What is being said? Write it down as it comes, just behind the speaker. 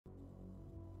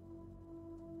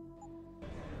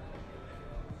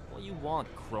you want,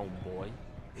 Chrome Boy?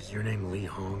 Is your name Lee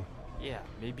Hong? Yeah,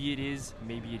 maybe it is,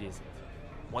 maybe it isn't.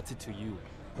 What's it to you?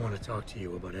 I want to talk to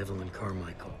you about Evelyn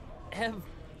Carmichael.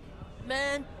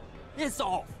 Man, piss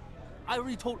off! I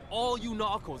already told all you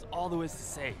narcos all there is to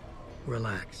say.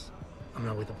 Relax. I'm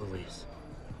not with the police.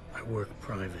 I work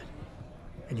private.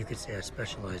 And you could say I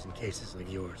specialize in cases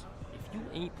like yours. If you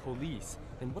ain't police,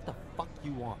 then what the fuck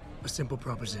you want? A simple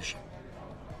proposition.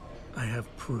 I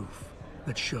have proof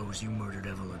that shows you murdered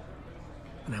Evelyn.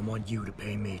 And I want you to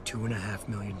pay me 2.5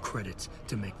 million credits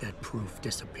to make that proof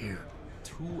disappear.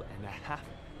 2.5?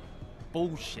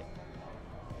 Bullshit.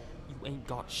 You ain't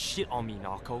got shit on me,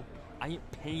 narco. I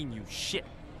ain't paying you shit.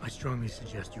 I strongly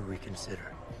suggest you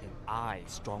reconsider. And I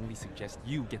strongly suggest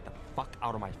you get the fuck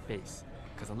out of my face.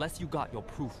 Because unless you got your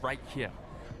proof right here,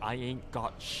 I ain't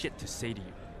got shit to say to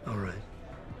you. Alright.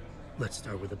 Let's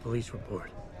start with the police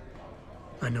report.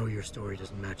 I know your story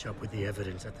doesn't match up with the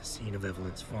evidence at the scene of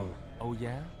Evelyn's fall. Oh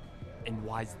yeah? And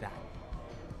why's that?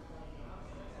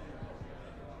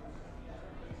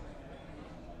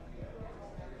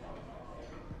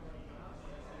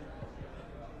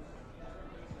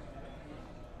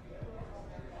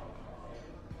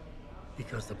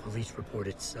 Because the police report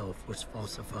itself was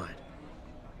falsified.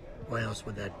 Why else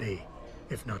would that be,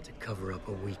 if not to cover up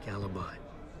a weak alibi?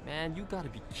 Man, you gotta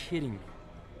be kidding me.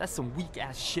 That's some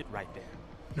weak-ass shit right there.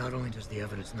 Not only does the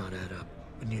evidence not add up,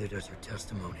 but neither does your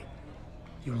testimony.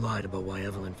 You lied about why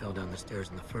Evelyn fell down the stairs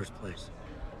in the first place.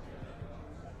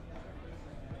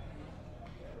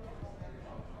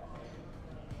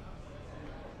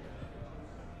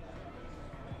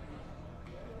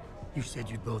 You said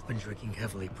you'd both been drinking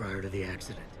heavily prior to the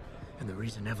accident, and the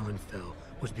reason Evelyn fell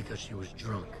was because she was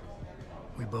drunk.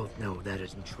 We both know that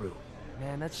isn't true.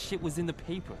 Man, that shit was in the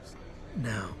papers.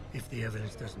 Now, if the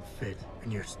evidence doesn't fit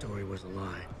and your story was a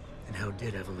lie, then how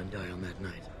did Evelyn die on that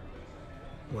night?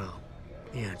 Well,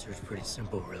 the answer is pretty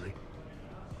simple, really.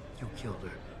 You killed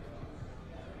her.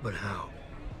 But how?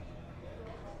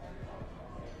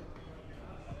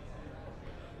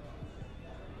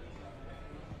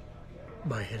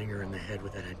 By hitting her in the head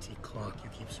with that antique clock you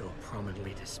keep so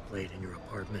prominently displayed in your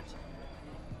apartment.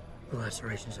 The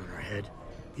lacerations on her head,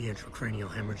 the intracranial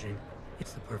hemorrhaging,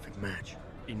 it's the perfect match.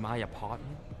 In my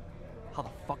apartment? How the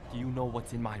fuck do you know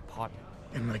what's in my apartment?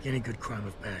 And like any good crime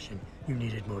of passion, you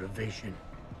needed motivation,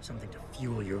 something to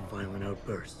fuel your violent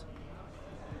outbursts.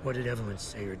 What did Evelyn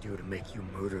say or do to make you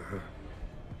murder her?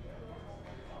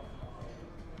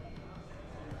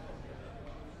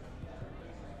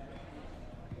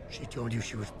 She told you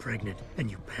she was pregnant, and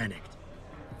you panicked.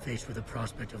 Faced with the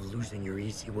prospect of losing your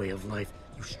easy way of life,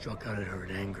 you struck out at her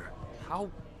in anger. How?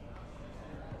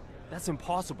 That's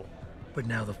impossible. But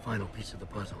now the final piece of the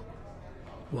puzzle.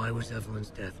 Why was Evelyn's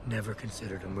death never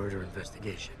considered a murder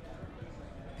investigation?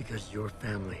 Because your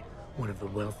family, one of the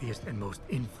wealthiest and most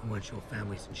influential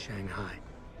families in Shanghai,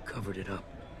 covered it up.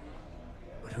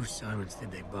 But whose silence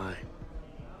did they buy?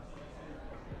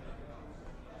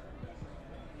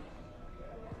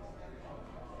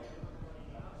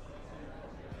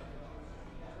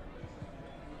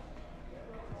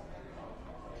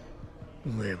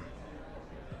 Lim.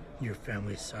 Your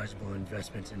family's sizable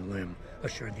investments in Lim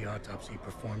assured the autopsy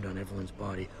performed on Evelyn's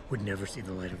body would never see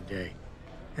the light of day,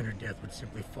 and her death would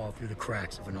simply fall through the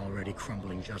cracks of an already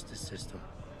crumbling justice system.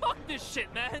 Fuck this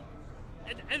shit, man!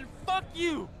 And fuck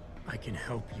you! I can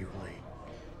help you, Lee,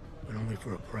 but only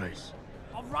for a price.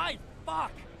 Alright,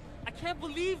 fuck! I can't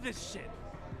believe this shit!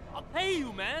 I'll pay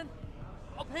you, man!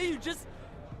 I'll pay you, just...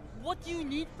 What do you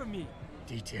need from me?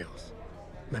 Details.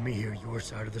 Let me hear your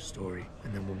side of the story,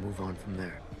 and then we'll move on from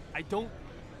there. I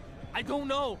don't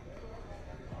know.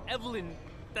 Evelyn,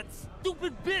 that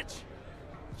stupid bitch!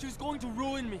 She was going to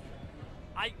ruin me.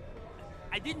 I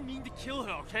didn't mean to kill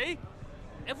her, okay?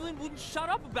 Evelyn wouldn't shut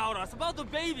up about us, about the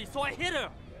baby, so I hit her.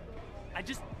 I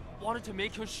just wanted to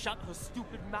make her shut her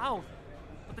stupid mouth.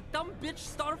 But the dumb bitch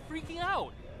started freaking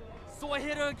out. So I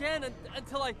hit her again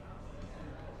until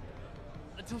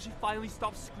she finally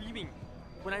stopped screaming.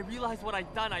 When I realized what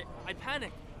I'd done, I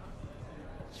panicked.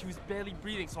 She was barely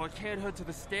breathing, so I carried her to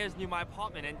the stairs near my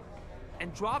apartment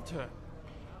and dropped her.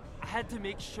 I had to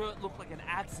make sure it looked like an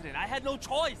accident. I had no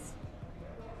choice.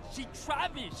 She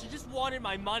trapped me. She just wanted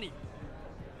my money.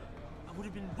 I would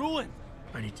have been ruined.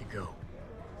 I need to go.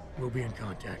 We'll be in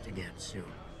contact again soon.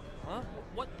 Huh?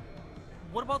 What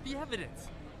about the evidence?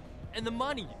 And the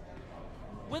money?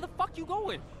 Where the fuck you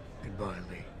going? Goodbye,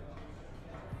 Lee.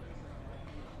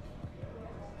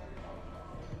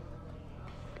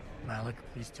 Malik,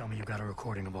 please tell me you got a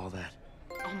recording of all that.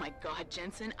 Oh my God,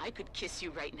 Jensen, I could kiss you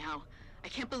right now. I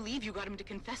can't believe you got him to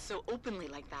confess so openly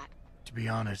like that. To be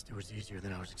honest, it was easier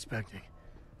than I was expecting.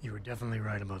 You were definitely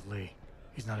right about Lee.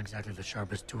 He's not exactly the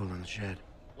sharpest tool in the shed.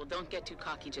 Well, don't get too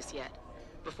cocky just yet.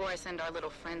 Before I send our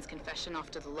little friend's confession off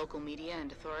to the local media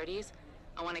and authorities,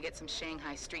 I want to get some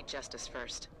Shanghai street justice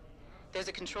first. There's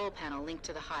a control panel linked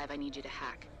to the hive I need you to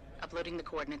hack. Uploading the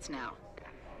coordinates now.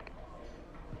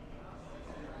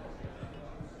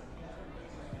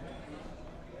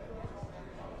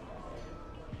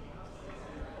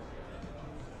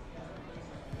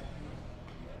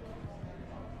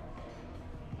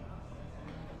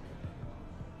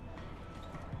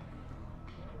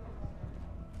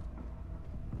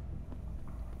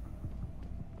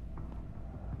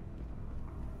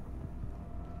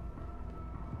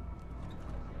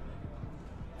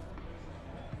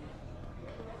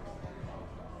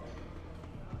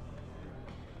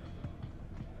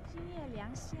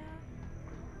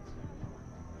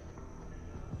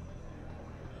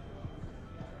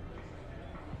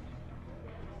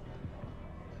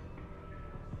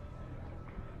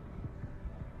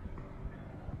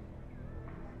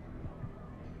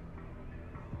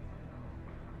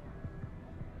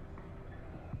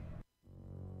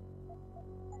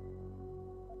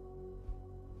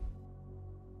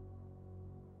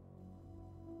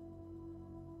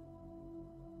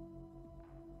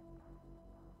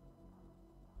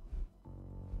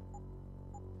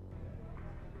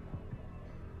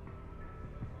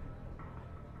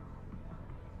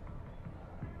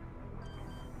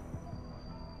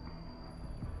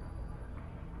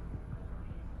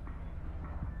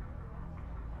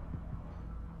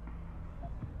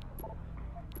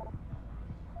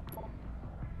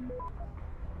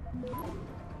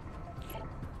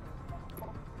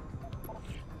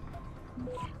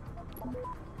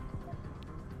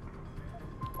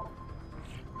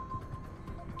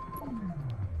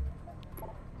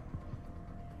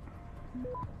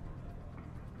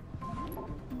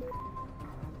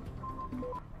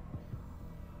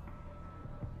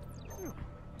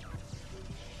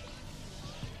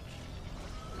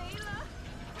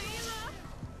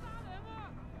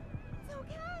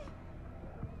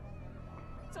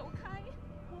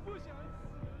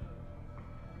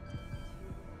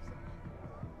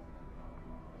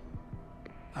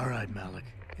 All right, Malik.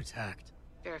 It's hacked.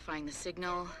 Verifying the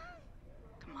signal.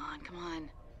 Come on, come on.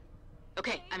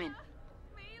 Okay, I'm in.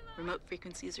 Remote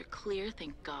frequencies are clear,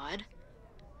 thank God.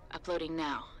 Uploading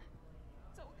now.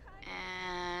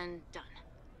 And done.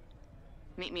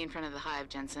 Meet me in front of the hive,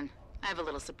 Jensen. I have a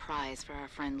little surprise for our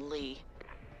friend Lee.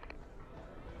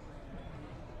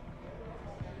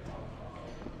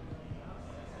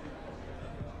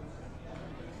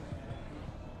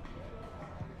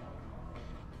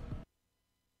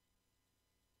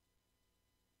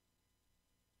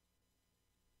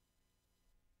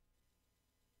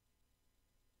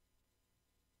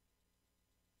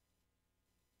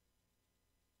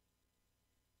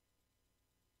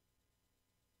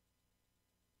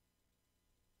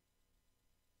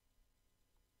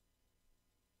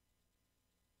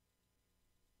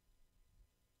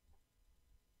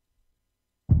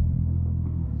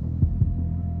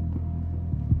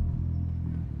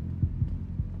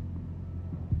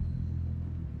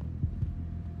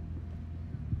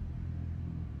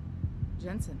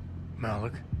 Jensen.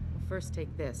 Malik? First,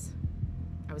 take this.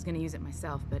 I was gonna use it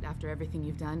myself, but after everything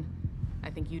you've done, I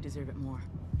think you deserve it more.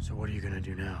 So what are you gonna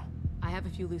do now? I have a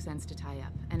few loose ends to tie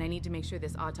up, and I need to make sure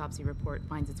this autopsy report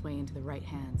finds its way into the right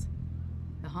hands.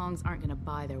 The Hongs aren't gonna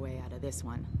buy their way out of this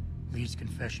one. Lee's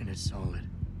confession is solid.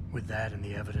 With that and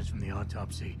the evidence from the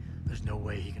autopsy, there's no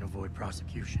way he can avoid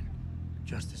prosecution.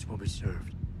 Justice will be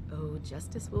served. Oh,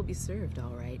 justice will be served,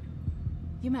 all right.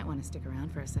 You might want to stick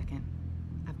around for a second.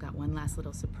 I've got one last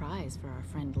little surprise for our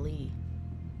friend Lee.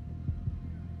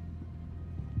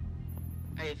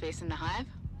 Are you facing the hive?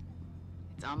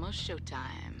 It's almost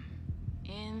showtime.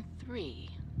 In 3,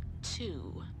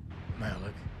 2...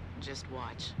 Malik? Just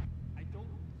watch. I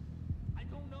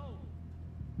don't know.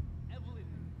 Evelyn,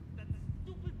 that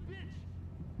stupid bitch.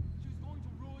 She was going to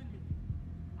ruin me.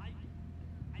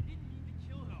 I didn't mean to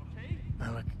kill her, okay?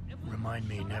 Malik, remind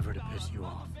me never to piss you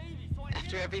off.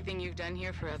 After everything you've done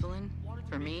here for Evelyn,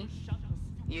 for me,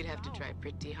 you'd have to try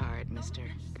pretty hard, mister.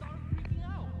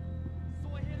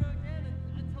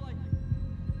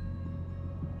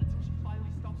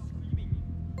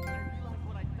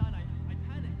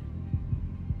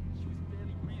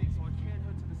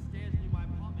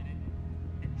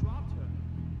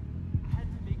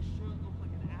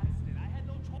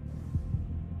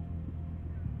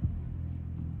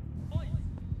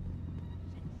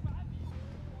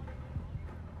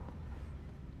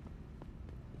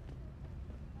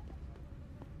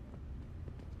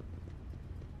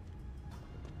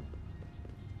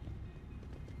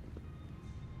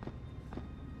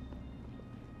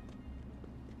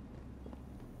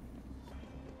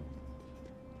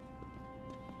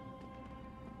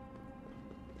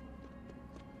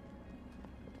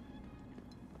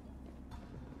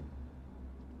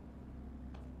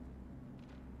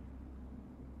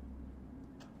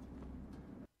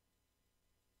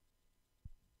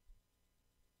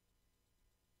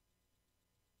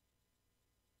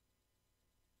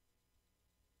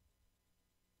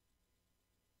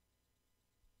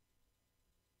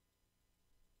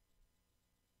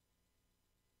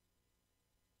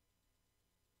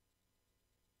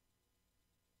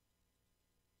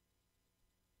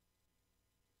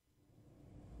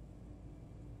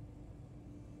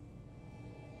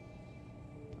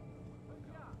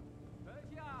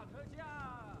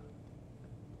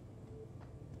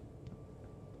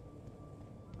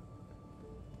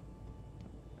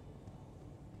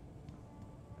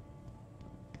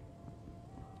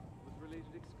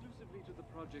 completed the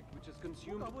project which has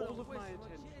consumed all of my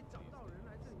attention.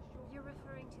 You're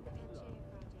referring to the Pangaea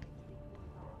project.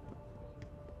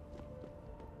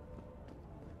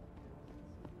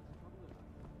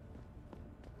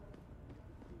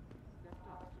 Stepped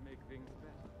up to make things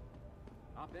better.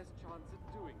 Our best chance at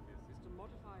doing this is to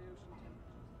modify ocean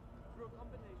temperatures through a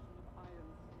combination of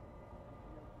ions.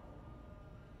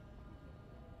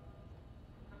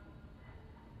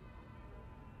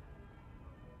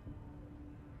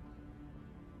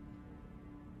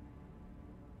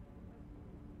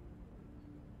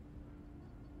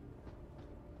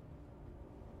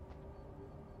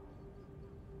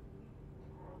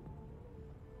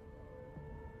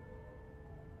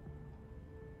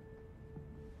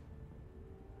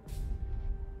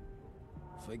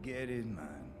 Forget it,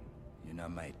 man. You're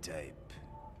not my type.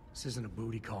 This isn't a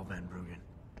booty call, Van Bruggen.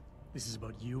 This is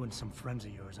about you and some friends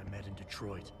of yours I met in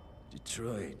Detroit.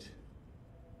 Detroit?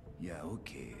 Yeah,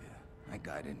 okay. I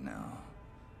got it now.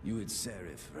 You with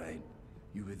Seraph, right?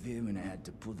 You were there when I had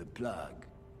to pull the plug.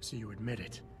 So you admit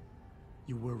it.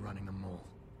 You were running a mole.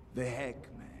 The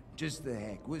heck, man. Just the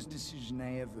heck. Worst decision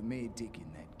I ever made taking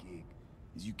that gig.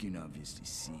 As you can obviously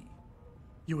see.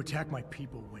 You attack my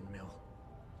people, Windmill.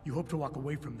 You hope to walk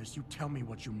away from this, you tell me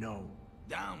what you know.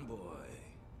 Down, boy.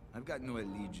 I've got no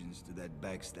allegiance to that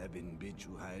backstabbing bitch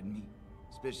who hired me.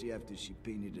 Especially after she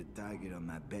painted a target on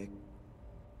my back.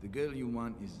 The girl you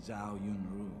want is Zhao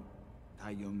Yunru,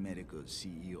 Taiyong Medical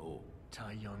CEO.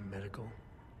 Taiyong Medical?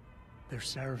 They're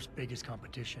Seraph's biggest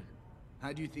competition.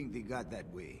 How do you think they got that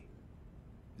way?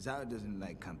 Zhao doesn't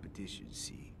like competition,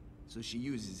 see? So she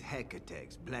uses hack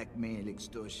attacks, blackmail,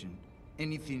 extortion,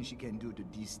 anything she can do to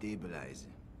destabilize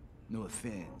him. No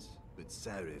offense, but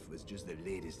Seraph was just the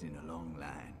latest in a long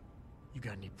line. You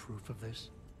got any proof of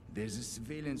this? There's a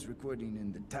surveillance recording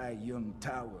in the Taiyong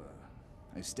Tower.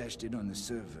 I stashed it on the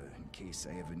server in case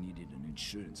I ever needed an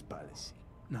insurance policy.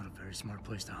 Not a very smart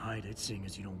place to hide it, seeing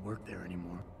as you don't work there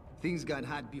anymore. Things got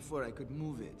hot before I could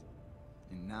move it.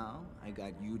 And now, I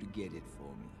got you to get it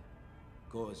for me.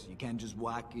 Of course, you can't just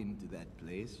walk into that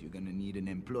place. You're gonna need an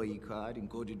employee card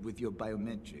encoded with your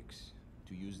biometrics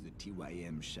to use the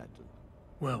TYM shuttle.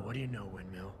 Well, what do you know,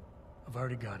 Windmill? I've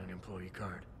already got an employee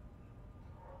card.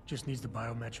 Just needs the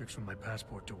biometrics from my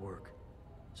passport to work.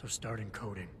 So start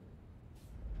encoding.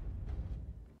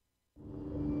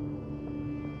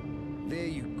 There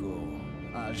you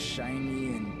go. All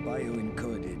shiny and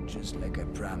bio-encoded, just like I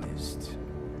promised.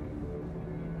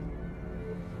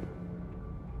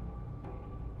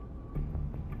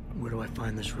 Where do I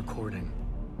find this recording?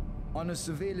 On a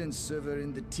surveillance server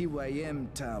in the TYM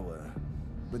Tower.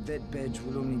 But that badge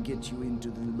will only get you into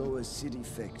the lower city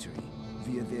factory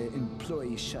via their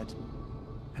employee shuttle.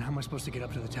 And how am I supposed to get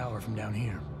up to the tower from down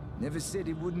here? Never said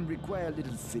it wouldn't require a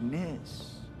little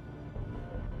finesse.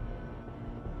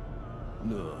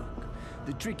 Look,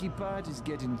 the tricky part is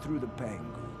getting through the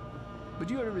Pangu. But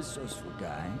you're a resourceful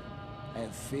guy. I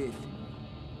have faith in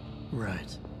you.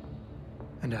 Right.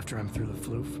 And after I'm through the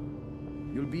floof?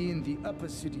 You'll be in the upper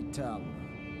city tower.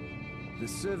 The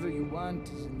server you want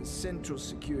is in the central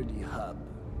security hub.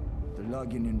 The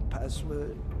login and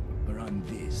password are on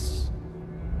this.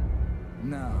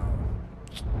 Now,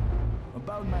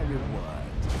 about my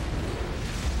reward.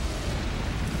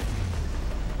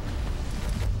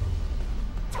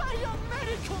 Taiyong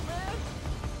Medical, man!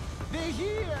 They're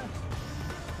here!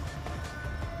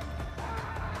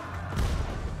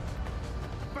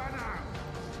 Banner!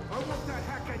 I want that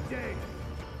hacker dead!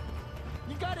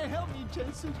 You gotta help me,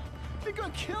 Jason. They're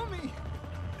gonna kill me!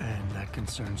 And that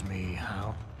concerns me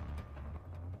how?